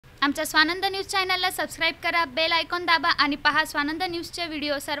आमच्या स्वानंद न्यूज चॅनलला सबस्क्राइब करा, बेल आयकॉन दाबा आणि पहा स्वानंद न्यूजचे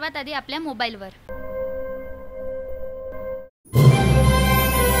व्हिडिओ सर्वात आधी आपल्या मोबाईलवर।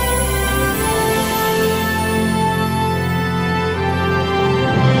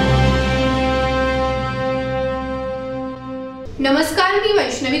 नमस्कार, मी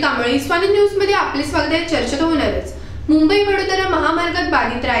वैष्णवी कांबळे। स्वानंद न्यूज मध्ये आपले स्वागत आहे। चर्चा होणारच। मुंबई वडोदरा महामार्गात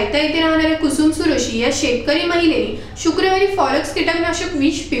बाधित रायता येथे राहणाऱ्या कुसुम सुरोशी या शेतकरी महिलेने शुक्रवारी फॉरेक्स कीटकनाशक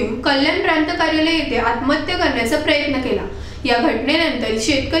विष पिऊन कल्याण प्रांत कार्यालय येथे आत्महत्या करण्याचा प्रयत्न केला। या घटनेनंतर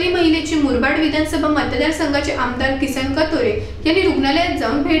शेतकरी महिलेची मुरबाड विधानसभा मतदारसंघाचे आमदार किसन कतोरे यांनी रुग्णालयात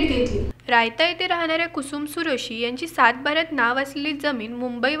जाऊन भेट घेतली। रायता येथे राहणाऱ्या कुसुम सुरोशी यांची सातबाऱ्यात नाव असलेली जमीन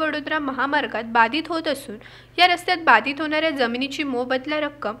मुंबई वडोदरा महामार्गात बाधित होत असून या रस्त्यात बाधित होणाऱ्या जमिनीची मोबदला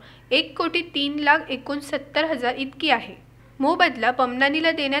रक्कम 1,03,69,000 इतकी आहे। मोबदला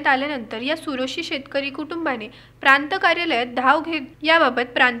पमनानीला देण्यात आल्यानंतर या सुरोशी शेतकरी कुटुंबाने प्रांत कार्यालयात धाव घेत याबाबत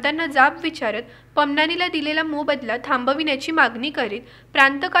प्रांतांना जाब विचारत पमनानीला दिलेला मोबदला थांबविण्याची मागणी करीत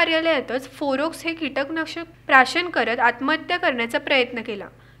प्रांत कार्यालयातच फोरोक्स हे कीटकनाशक प्राशन करत आत्महत्या करण्याचा प्रयत्न केला।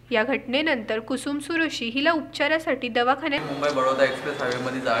 या घटनेनंतर कुसुम सुरोशी हिला उपचारासाठी दवाखान्यात मुंबई बडोदा एक्सप्रेस हायवे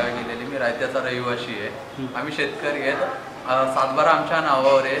मध्ये जागा गेलेली। मी रायत्याचा रहिवासी आहे। आम्ही शेतकरी आहेत। सातबारा आमच्या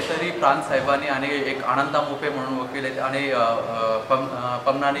नावावर आहे। तरी प्रांत साहेबांनी आणि एक आनंदा मुफे म्हणून वकील आहेत आणि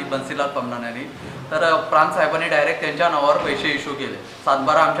पमनानी बन्सीलाल पमनानी, तर प्रांत साहेबांनी डायरेक्ट त्यांच्या नावावर पैसे इश्यू केले।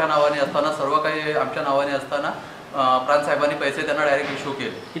 सातबारा आमच्या नावाने असताना, सर्व काही आमच्या नावाने असताना प्रांत साहेबांनी पैसे त्यांना डायरेक्ट इश्यू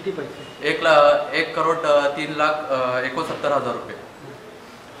केले। किती पैसे? 1,03,69,000 रुपये।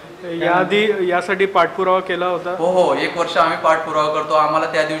 याआधी यासाठी पाठपुरावा केला होता? हो, 1 वर्ष आम्ही पाठपुरावा करतो। आम्हाला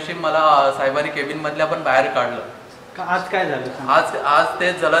त्या दिवशी मला साहेबांनी केबिन मधल्या पण बाहेर काढलं। आज काय झालं? आज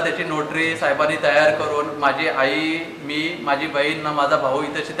तेच झालं। त्याची नोटरी साहेबांनी तयार करून माझी आई, मी, माझी बहीण, माझा भाऊ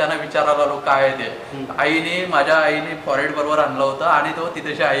इथे त्यांना विचारायला आलो काय आहे ते। माझ्या आईने फॉरेड बरोबर आणलं होतं आणि तो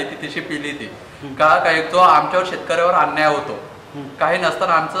तिथेशी आई तिथेशी पिली ती का काय तो आमच्यावर शेतकऱ्यावर अन्याय होतो। काही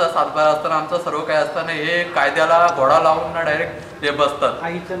नसताना आमचं सातबारा असताना आमचं सर्व काही असताना हे कायद्याला घोडा लावून ना डायरेक्ट ते बसतात।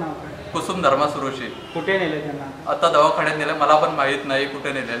 आईचं नाव काय? कुसुम धर्मा सुरोशी। कुठे नेले त्यांना? आता दवाखान्यात नेलं, मला पण माहित नाही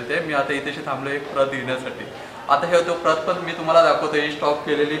कुठे नेलेलं ते। मी आता इथेशी थांबलो एक प्रत घेण्यासाठी। आता हे तो प्रत पण मी तुम्हाला दाखवतो। ही स्टॉप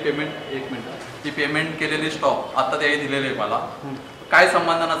केलेली पेमेंट, 1 मिनिट, ही पेमेंट केलेली स्टॉप आता ते दिलेले मला। काय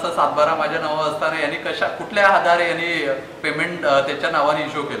संबंध नसता सातबारा माझ्या नावावर असताना यांनी कुठल्या आधारे यांनी पेमेंट त्याच्या नावाने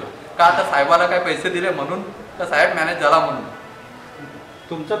इश्यू केलं का? आता साहेबाला काय पैसे दिले म्हणून का साहेब मॅनेज झाला म्हणून?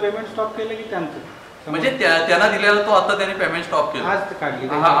 तुमचं पेमेंट स्टॉप केलं की त्यांचं? म्हणजे त्यांना दिलेला तो आता त्यांनी पेमेंट स्टॉप केला। आज काढली?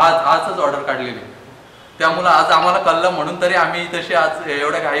 आजच ऑर्डर काढलेली। त्यामुळे आज आम्हाला कळलं म्हणून तरी आम्ही तशी आज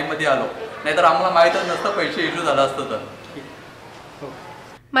एवढ्या घाईमध्ये आलो, नाहीतर आम्हाला माहीतच नसतं पैसे इश्यू झाला असतं तर।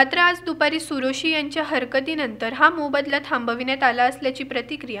 मात्र आज दुपारी सुरोशी यांच्या हरकतीनंतर हा मोबदला थांबविण्यात आला असल्याची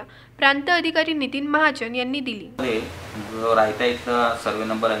प्रतिक्रिया प्रांत अधिकारी नितीन महाजन यांनी दिली। जो रायता इथला सर्वे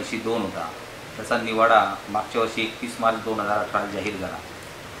नंबर 82 होता त्याचा निवाडा मागच्या वर्षी 31 मार्च 2018 जाहीर झाला।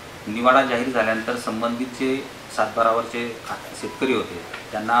 निवाडा जाहीर झाल्यानंतर संबंधितचे सातबारावरचे शेतकरी होते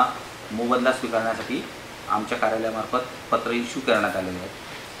त्यांना मोबदला स्वीकारण्यासाठी आमच्या कार्यालयामार्फत पत्र इश्यू करण्यात आलेले आहे।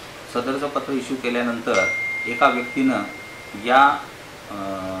 सदरचं पत्र इश्यू केल्यानंतर एका व्यक्तीनं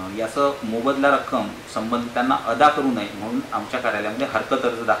याचं मोबदला रक्कम संबंधितांना अदा करू नये म्हणून आमच्या कार्यालयामध्ये हरकत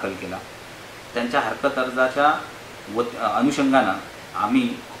अर्ज दाखल केला। त्यांच्या हरकत अर्जाच्या अनुषंगानं आम्ही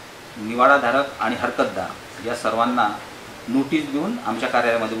निवाडाधारक आणि हरकतदार या सर्वांना नोटीस देऊन आमच्या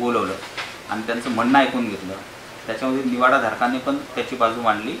कार्यालयामध्ये बोलवलं आणि त्यांचं म्हणणं ऐकून घेतलं। त्याच्यामध्ये निवाडाधारकांनी पण त्याची बाजू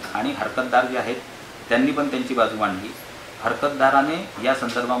मांडली आणि हरकतदार जे आहेत त्यांनी पण त्यांची बाजू मांडली। हरकतदाराने या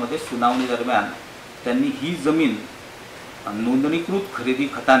संदर्भामध्ये सुनावणी दरम्यान त्यांनी ही जमीन नोंदणीकृत खरेदी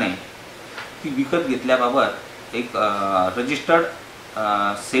खताने ती विकत घेतल्याबाबत एक रजिस्टर्ड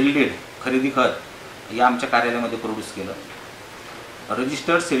सेलडीड खरेदी खत या आमच्या कार्यालयामध्ये प्रोड्यूस केलं।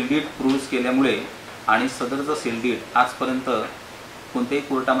 रजिस्टर्ड सेलडीड प्रोड्यूस केल्यामुळे आणि सदरचं सेलडीड आजपर्यंत कोणत्याही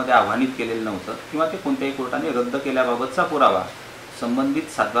कोर्टामध्ये आव्हानित केलेलं नव्हतं किंवा ते कोणत्याही कोर्टाने रद्द केल्याबाबतचा पुरावा संबंधित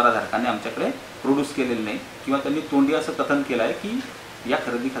सातबाराधारकांनी आमच्याकडे प्रोड्यूस केलेलं नाही किंवा त्यांनी तोंडी असं कथन केलं आहे की या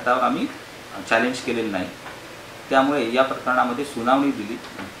खरेदी खतावर आम्ही चॅलेंज केलेलं नाही। त्यामुळे या प्रकरणामध्ये सुनावणी दिली।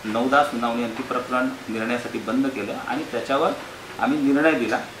 9दा सुनावणी अंतिम प्रकरण निर्णयासाठी बंद केलं आणि त्याच्यावर आम्ही निर्णय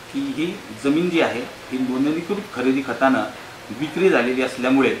दिला की ही जमीन जी आहे ही नोंदणीकृत खरेदी खतानं विक्री झालेली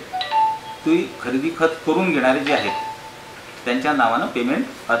असल्यामुळे ती खरेदी खत करून घेणारे जे आहेत त्यांच्या नावानं पेमेंट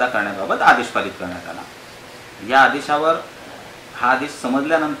अदा करण्याबाबत आदेश पारित करण्यात आला। या आदेशावर हा आदेश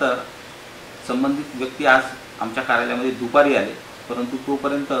समजल्यानंतर संबंधित व्यक्ती आज आमच्या कार्यालयामध्ये दुपारी आले, परंतु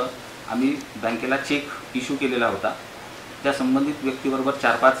तोपर्यंत आम्ही बँकेला चेक इश्यू केलेला होता। त्या संबंधित व्यक्तीबरोबर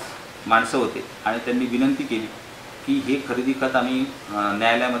 4-5 माणसं होते आणि त्यांनी विनंती केली की हे खरेदी खत आम्ही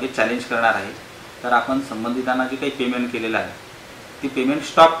न्यायालयामध्ये चॅलेंज करणार आहे, तर आपण संबंधितांना जे काही पेमेंट केलेलं आहे ते पेमेंट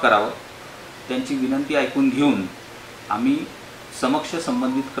स्टॉप करावं. त्यांची विनंती ऐकून घेऊन आम्ही समक्ष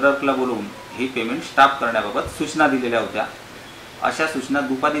संबंधित क्लर्कला बोलवून हे पेमेंट स्टॉप करण्याबाबत सूचना दिलेल्या होत्या. अशा सूचना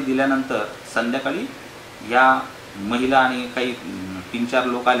दुपारी दिल्यानंतर संध्याकाळी या महिला आणि काही 3-4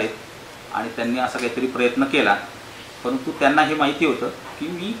 लोक आलेत आणि त्यांनी असा काहीतरी प्रयत्न केला, परंतु त्यांना हे माहिती होतं की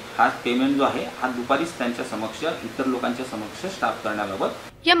मी हा पेमेंट जो आहे हा दुपारीच त्यांच्या समक्ष इतर लोकांच्या समक्ष स्टॉप करण्याबाबत.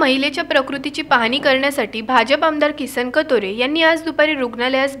 या महिलेच्या प्रकृतीची पाहणी करण्यासाठी भाजप आमदार किसन कथोरे यांनी आज दुपारी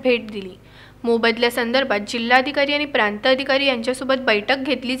रुग्णालयास भेट दिली. मोबदल्यासंदर्भात जिल्हाधिकारी आणि प्रांत अधिकारी यांच्यासोबत बैठक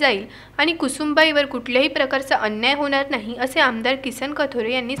घेतली जाईल आणि कुसुमबाईवर कुठल्याही प्रकारचा अन्याय होणार नाही असे आमदार किसन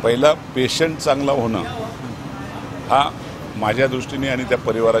कथोरे यांनी. पहिला पेशंट चांगला होणं हा माझ्या दृष्टीने आणि त्या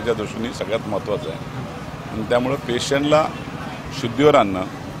परिवाराच्या दृष्टीने सगळ्यात महत्त्वाचं आहे. आणि त्यामुळे पेशंटला शुद्धीवर आणणं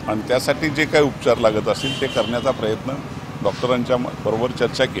आणि त्यासाठी जे काही उपचार लागत असतील ते करण्याचा प्रयत्न डॉक्टरांच्या बरोबर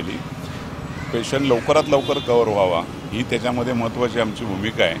चर्चा केली. पेशंट लवकरात लवकर कव्हर व्हावा ही त्याच्यामध्ये महत्त्वाची आमची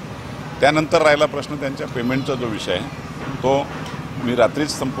भूमिका आहे. त्यानंतर राहिला प्रश्न त्यांच्या पेमेंटचा जो विषय आहे तो मी रात्रीच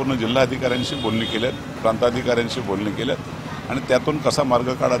संपूर्ण जिल्हाधिकाऱ्यांशी बोलणी केल्यात, प्रांताधिकाऱ्यांशी बोलणी केल्यात आणि त्यातून कसा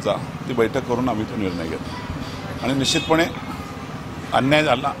मार्ग काढायचा ती बैठक करून आम्ही तो निर्णय घेतला. आणि निश्चितपणे अन्याय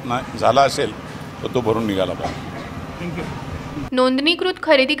झाला असेल तर तो भरून निघाला पाहिजे. नोंदणीकृत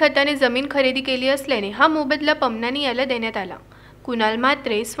खरेदी खताने जमीन खरेदी केली असल्याने हा मोबदला पमनानी याला देण्यात आला. कुणाल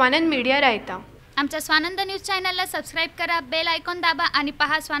मात्रे, स्वानंद मीडिया, रायता. आमच्या स्वानंद न्यूज चॅनलला सबस्क्राईब करा, बेल आयकॉन दाबा आणि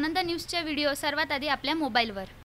पहा स्वानंद न्यूजचे व्हिडिओ सर्वात आधी आपल्या मोबाईलवर.